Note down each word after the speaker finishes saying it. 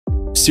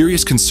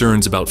Serious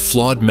concerns about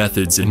flawed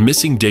methods and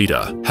missing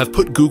data have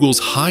put Google's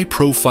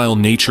high-profile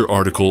Nature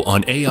article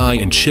on AI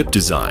and chip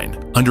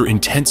design under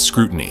intense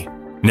scrutiny.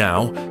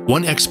 Now,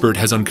 one expert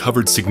has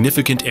uncovered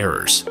significant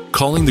errors,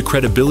 calling the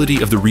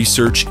credibility of the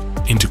research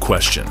into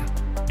question.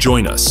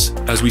 Join us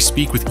as we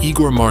speak with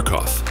Igor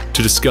Markov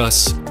to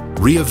discuss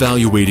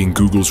Reevaluating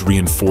Google's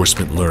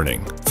reinforcement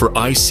learning for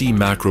IC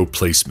macro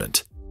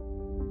placement.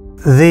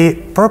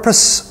 The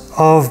purpose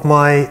of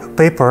my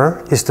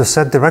paper is to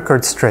set the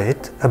record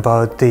straight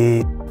about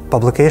the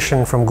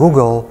publication from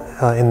Google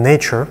in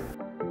Nature.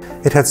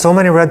 It had so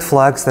many red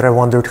flags that I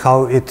wondered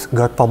how it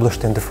got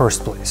published in the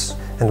first place.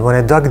 And when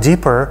I dug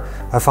deeper,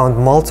 I found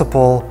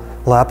multiple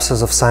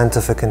lapses of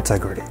scientific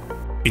integrity.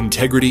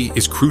 Integrity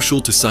is crucial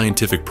to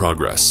scientific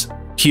progress.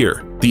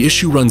 Here, the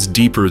issue runs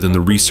deeper than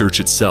the research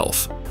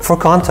itself. For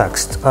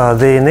context,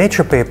 the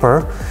Nature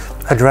paper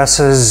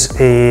addresses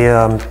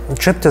a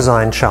chip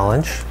design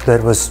challenge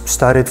that was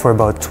studied for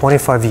about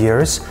 25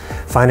 years,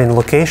 finding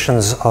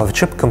locations of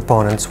chip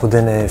components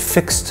within a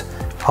fixed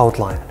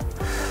outline.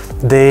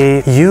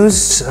 They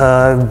use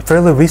a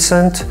fairly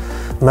recent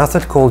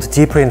method called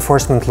deep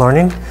reinforcement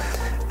learning,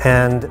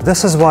 and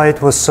this is why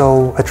it was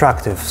so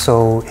attractive,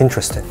 so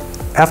interesting.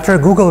 After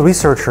Google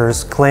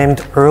researchers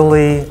claimed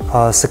early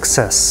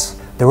success,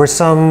 there were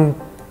some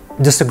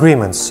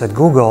disagreements at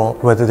Google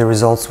whether the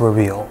results were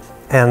real.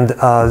 And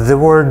the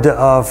word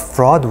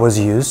fraud was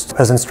used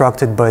as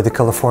instructed by the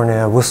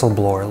California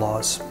whistleblower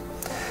laws.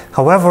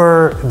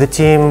 However, the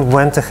team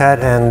went ahead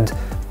and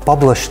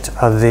published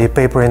the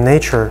paper in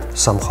Nature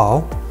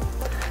somehow.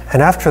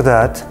 And after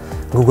that,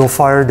 Google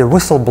fired a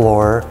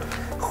whistleblower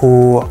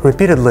who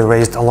repeatedly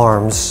raised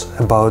alarms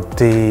about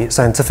the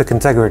scientific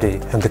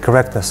integrity and the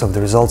correctness of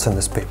the results in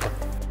this paper.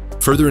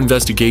 Further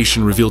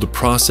investigation revealed a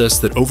process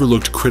that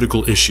overlooked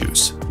critical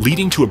issues,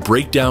 leading to a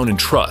breakdown in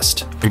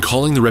trust and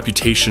calling the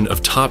reputation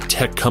of top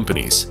tech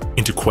companies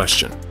into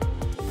question.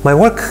 My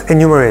work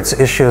enumerates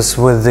issues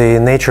with the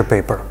Nature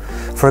paper.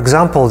 For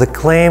example, the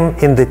claim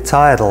in the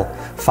title,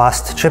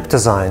 fast chip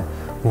design,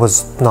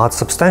 was not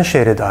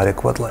substantiated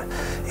adequately.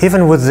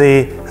 Even with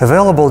the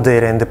available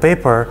data in the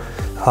paper,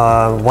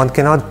 one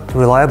cannot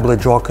reliably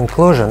draw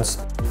conclusions.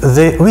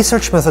 The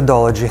research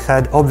methodology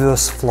had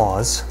obvious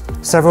flaws.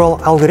 Several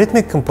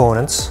algorithmic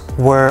components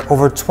were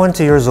over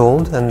 20 years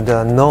old and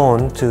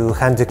known to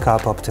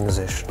handicap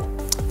optimization.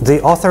 The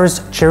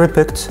authors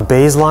cherry-picked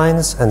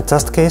baselines and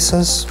test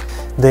cases.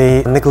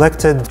 They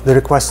neglected the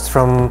requests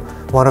from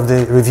one of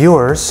the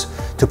reviewers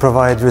to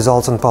provide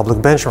results on public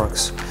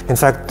benchmarks. In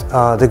fact,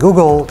 the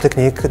Google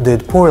technique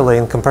did poorly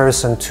in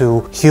comparison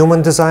to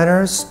human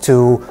designers,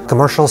 to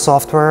commercial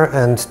software,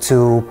 and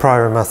to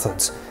prior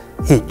methods,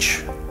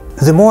 each.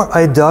 The more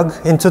I dug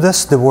into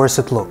this, the worse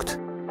it looked.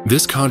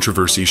 This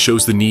controversy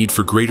shows the need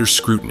for greater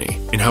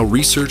scrutiny in how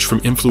research from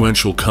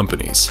influential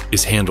companies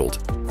is handled.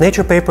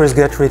 Nature papers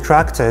get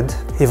retracted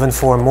even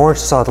for more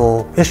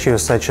subtle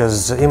issues such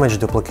as image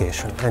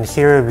duplication. And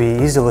here we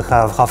easily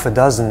have half a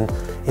dozen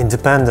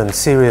independent,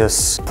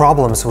 serious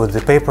problems with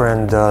the paper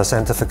and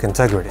scientific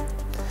integrity.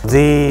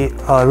 The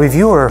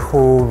reviewer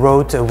who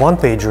wrote a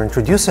one-pager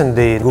introducing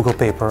the Google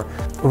paper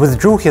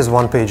withdrew his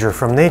one-pager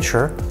from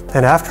Nature,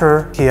 and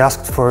after he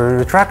asked for a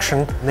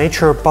retraction,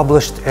 Nature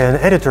published an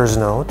editor's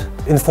note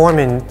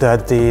informing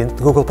that the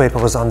Google paper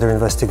was under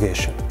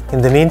investigation.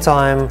 In the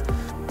meantime,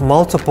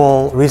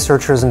 multiple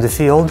researchers in the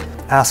field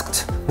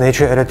asked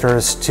Nature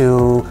editors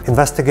to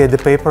investigate the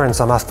paper, and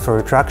some asked for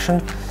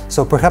retraction.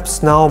 So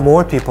perhaps now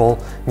more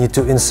people need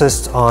to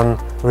insist on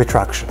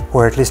retraction,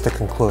 or at least a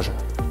conclusion.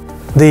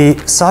 The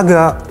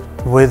saga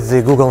with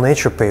the Google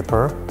Nature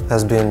paper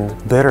has been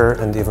bitter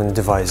and even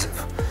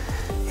divisive.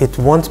 It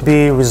won't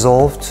be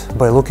resolved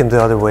by looking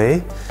the other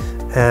way,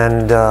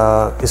 and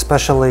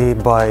especially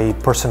by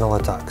personal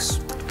attacks.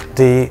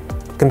 The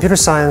computer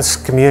science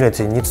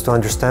community needs to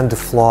understand the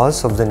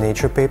flaws of the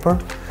Nature paper.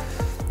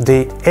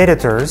 The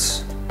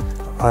editors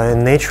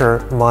in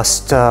Nature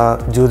must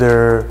do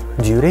their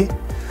duty,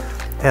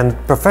 and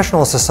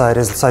professional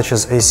societies such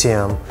as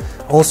CACM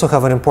also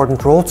have an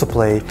important role to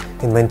play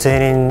in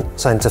maintaining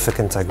scientific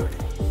integrity.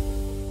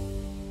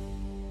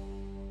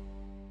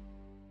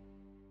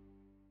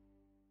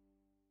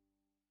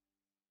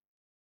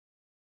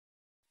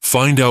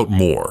 Find out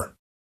more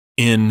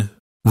in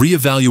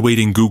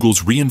Reevaluating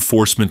Google's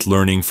Reinforcement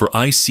Learning for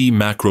IC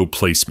Macro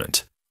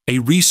Placement, a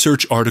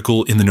research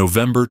article in the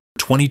November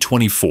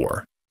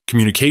 2024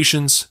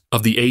 Communications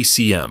of the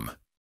ACM.